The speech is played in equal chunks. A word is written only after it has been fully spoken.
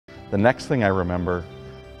The next thing I remember,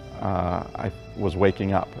 I was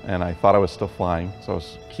waking up and I thought I was still flying, so I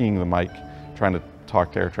was keying the mic, trying to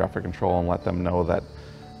talk to air traffic control and let them know that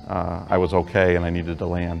I was okay and I needed to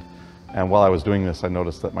land. And while I was doing this, I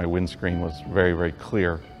noticed that my windscreen was very, very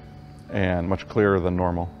clear and much clearer than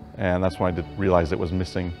normal. And that's when I realized it was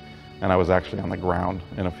missing and I was actually on the ground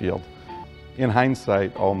in a field. In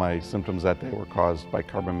hindsight, all my symptoms that day were caused by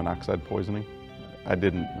carbon monoxide poisoning. I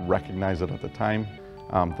didn't recognize it at the time.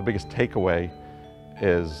 The biggest takeaway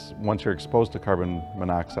is once you're exposed to carbon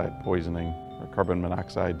monoxide poisoning or carbon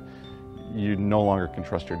monoxide, you no longer can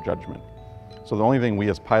trust your judgment. So the only thing we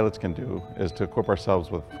as pilots can do is to equip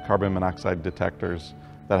ourselves with carbon monoxide detectors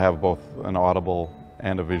that have both an audible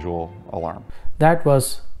and a visual alarm. That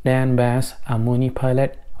was Dan Bass, a Mooney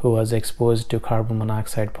pilot who was exposed to carbon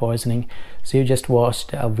monoxide poisoning. So you just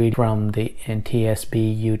watched a video from the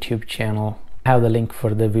NTSB YouTube channel. I have the link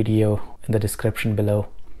for the video in the description below.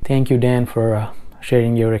 Thank you, Dan, for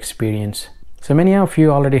sharing your experience. So many of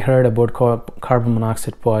you already heard about carbon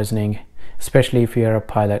monoxide poisoning, especially if you are a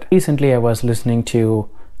pilot. Recently, I was listening to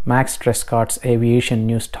Max Trescott's Aviation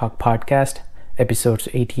News Talk podcast, episodes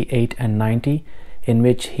 88 and 90, in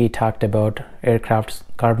which he talked about aircraft's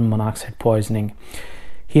carbon monoxide poisoning.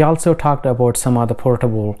 He also talked about some other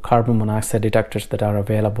portable carbon monoxide detectors that are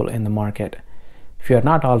available in the market. If you are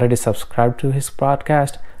not already subscribed to his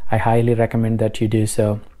podcast, I highly recommend that you do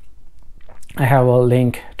so. I have a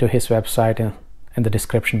link to his website in the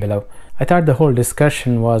description below. I thought the whole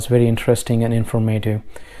discussion was very interesting and informative.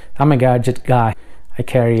 I'm a gadget guy. I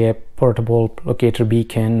carry a portable locator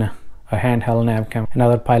beacon, a handheld nav cam,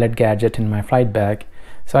 another pilot gadget in my flight bag.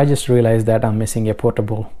 So I just realized that I'm missing a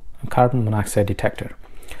portable carbon monoxide detector.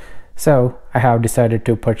 So I have decided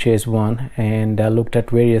to purchase one and looked at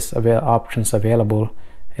various options available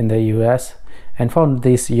in the US and found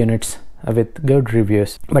these units with good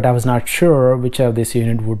reviews, but I was not sure which of these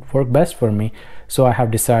units would work best for me, so I have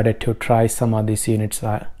decided to try some of these units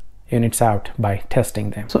out by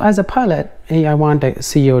testing them. So as a pilot, I want a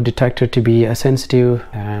CO detector to be sensitive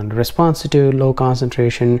and responsive to low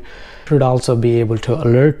concentration. It should also be able to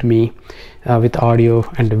alert me with audio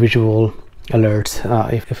and visual alerts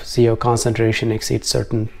if CO concentration exceeds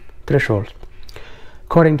certain thresholds.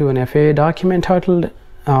 According to an FAA document titled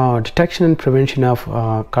Detection and Prevention of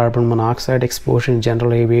Carbon Monoxide Exposure in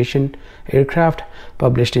General Aviation Aircraft,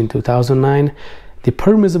 published in 2009, the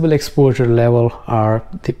permissible exposure level are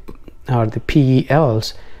the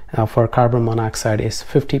PELs for carbon monoxide is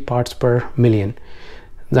 50 parts per million.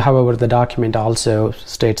 However, the document also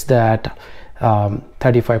states that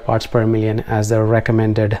 35 parts per million as the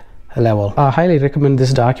recommended level. I highly recommend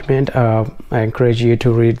this document. I encourage you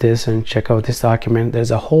to read this and check out this document.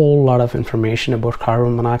 There's a whole lot of information about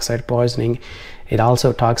carbon monoxide poisoning. It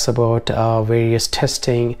also talks about various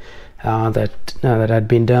testing that had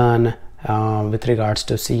been done with regards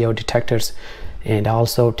to CO detectors, and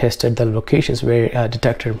also tested the locations where a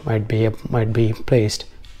detector might be placed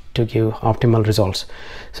to give optimal results.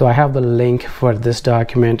 So I have the link for this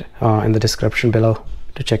document in the description below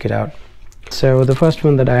to check it out. So the first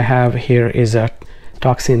one that I have here is a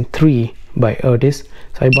Tocsin3 by Otis.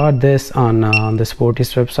 So I bought this on the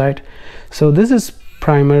Otis website. So this is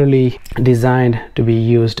primarily designed to be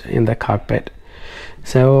used in the cockpit.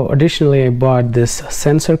 So additionally, I bought this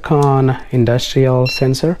Sensorcon industrial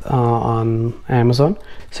sensor on Amazon.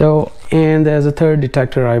 So, and as a third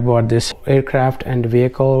detector, I bought this aircraft and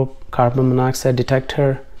vehicle carbon monoxide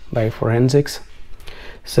detector by Forensics.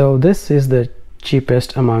 So this is the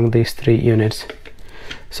cheapest among these three units.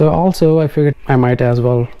 So also I figured I might as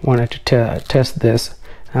well wanted to test this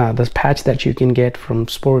patch that you can get from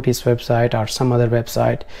Sporty's website or some other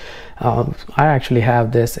website. I actually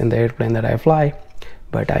have this in the airplane that I fly,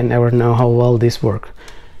 but I never know how well this works.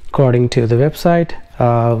 According to the website,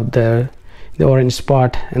 the orange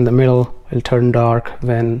spot in the middle will turn dark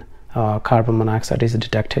when carbon monoxide is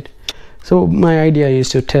detected. So my idea is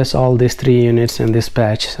to test all these three units in this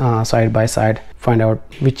patch side by side, find out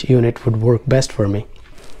which unit would work best for me.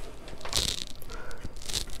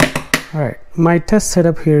 Alright, my test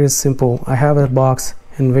setup here is simple. I have a box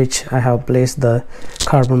in which I have placed the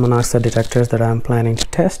carbon monoxide detectors that I'm planning to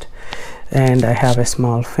test, and I have a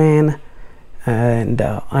small fan, and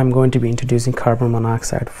I'm going to be introducing carbon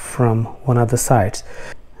monoxide from one of the sides.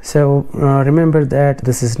 So remember that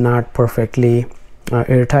this is not perfectly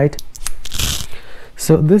airtight.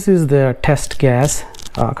 So this is the test gas,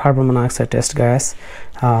 carbon monoxide test gas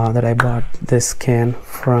that I bought this can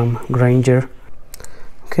from Granger.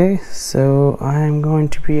 Okay, so I'm going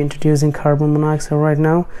to be introducing carbon monoxide right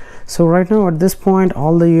now. So right now at this point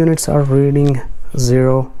all the units are reading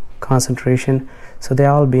 0 concentration. So they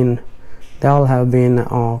all have been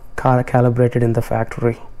calibrated in the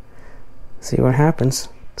factory. See what happens.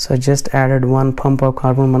 So I just added 1 pump of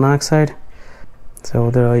carbon monoxide. So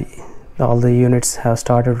all the units have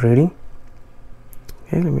started reading.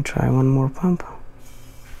 Okay, let me try one more pump.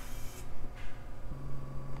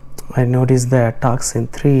 I noticed that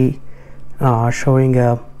Tocsin3 showing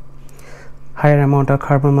a higher amount of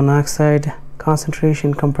carbon monoxide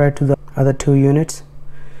concentration compared to the other 2 units,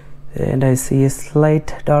 and I see a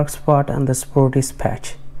slight dark spot on the Otis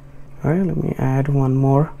patch. Alright, let me add one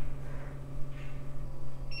more.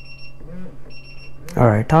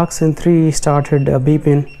 Alright, Tocsin3 started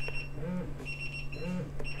beeping.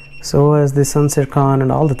 So as the Sensorcon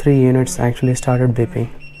and all the 3 units actually started beeping.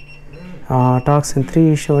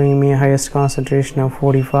 Tocsin3 showing me highest concentration of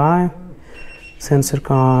 45,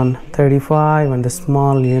 Sensorcon 35, and the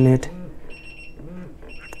small unit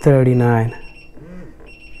 39.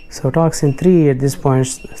 So Tocsin3 at this point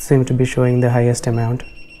seems to be showing the highest amount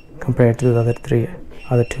compared to the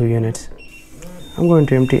other 2 units. I'm going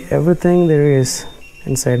to empty everything there is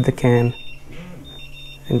inside the can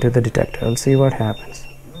into the detector. I'll see what happens.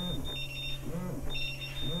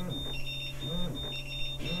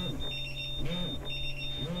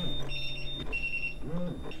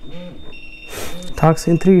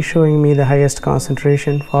 Tocsin3 showing me the highest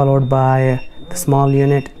concentration, followed by the small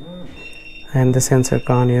unit and the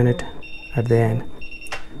Sensorcon unit at the end.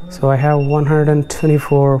 So I have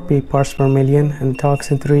 124 peak parts per million in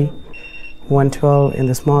Tocsin3, 112 in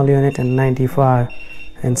the small unit, and 95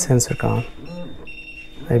 in Sensorcon.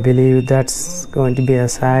 I believe that's going to be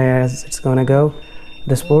as high as it's going to go.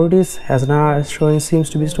 The Otis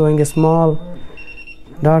seems to be showing a small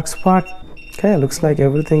dark spot. Okay, looks like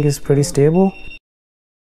everything is pretty stable.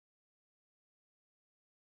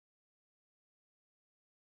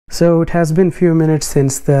 So it has been few minutes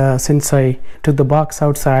since I took the box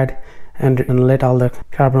outside and let all the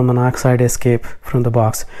carbon monoxide escape from the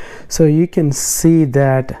box. So you can see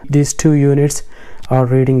that these 2 units are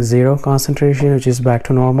reading 0 concentration, which is back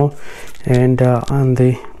to normal, and on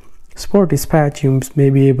the Otis patch you may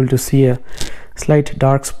be able to see a slight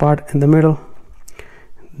dark spot in the middle.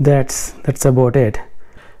 That's about it.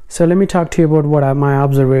 So let me talk to you about what my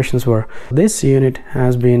observations were. This unit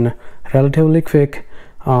has been relatively quick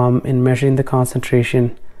in measuring the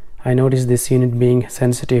concentration. I noticed this unit being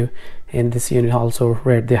sensitive, and this unit also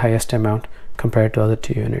read the highest amount compared to other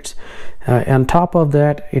 2 units. On top of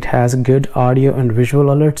that, it has good audio and visual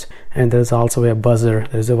alerts, and there's also a buzzer.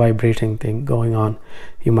 There's a vibrating thing going on.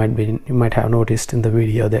 You might have noticed in the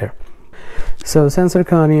video there. So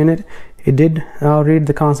Sensorcon unit, it did read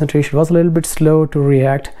the concentration. It was a little bit slow to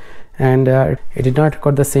react, and it did not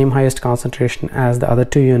record the same highest concentration as the other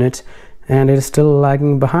 2 units, and it is still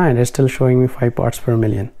lagging behind. It's still showing me 5 parts per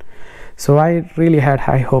million. So I really had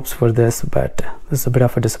high hopes for this, but this is a bit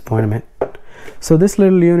of a disappointment. So this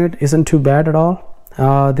little unit isn't too bad at all.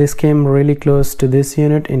 This came really close to this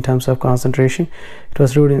unit in terms of concentration. It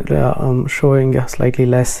was showing a slightly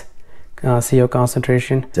less CO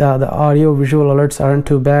concentration. The audio visual alerts aren't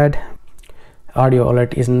too bad. Audio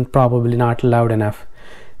alert isn't probably not loud enough.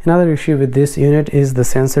 Another issue with this unit is the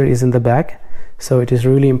sensor is in the back. So it is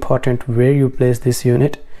really important where you place this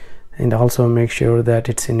unit, and also make sure that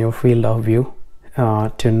it's in your field of view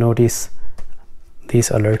to notice these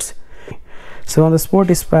alerts. So on the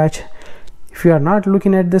Otis patch, if you are not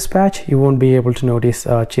looking at this patch, you won't be able to notice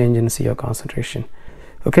a change in CO concentration.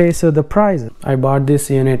 Okay, so the price, I bought this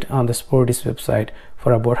unit on the Otis website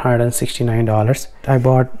for about $169. I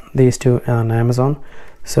bought these 2 on Amazon.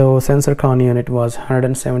 So Sensorcon unit was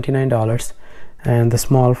 $179, and the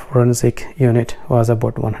small forensic unit was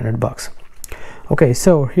about $100. Okay,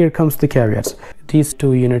 so here comes the caveats. These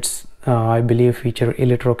 2 units I believe feature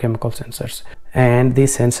electrochemical sensors, and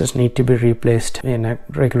these sensors need to be replaced in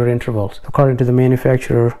regular intervals. According to the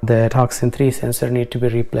manufacturer, the Tocsin3 sensor need to be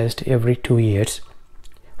replaced every 2 years.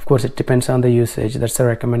 Of course, it depends on the usage. That's the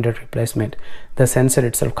recommended replacement. The sensor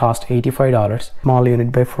itself costs $85. Small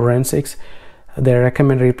unit by forensics, they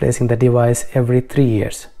recommend replacing the device every 3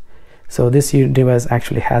 years. So this device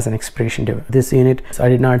actually has an expiration date. This unit, I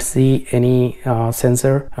did not see any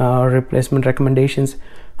sensor replacement recommendations.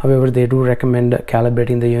 However, they do recommend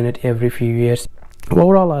calibrating the unit every few years.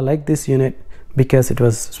 Overall, I like this unit because it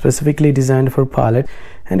was specifically designed for pilot,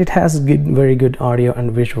 and it has very good audio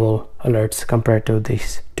and visual alerts compared to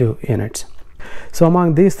these 2 units. So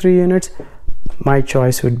among these 3 units, my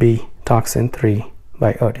choice would be Tocsin3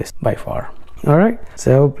 by Otis by far. Alright,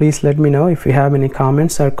 so please let me know if you have any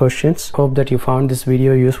comments or questions. Hope that you found this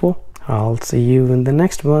video useful. I'll see you in the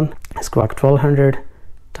next one. Squawk 1200.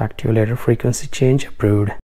 Talk to you later. Frequency change approved.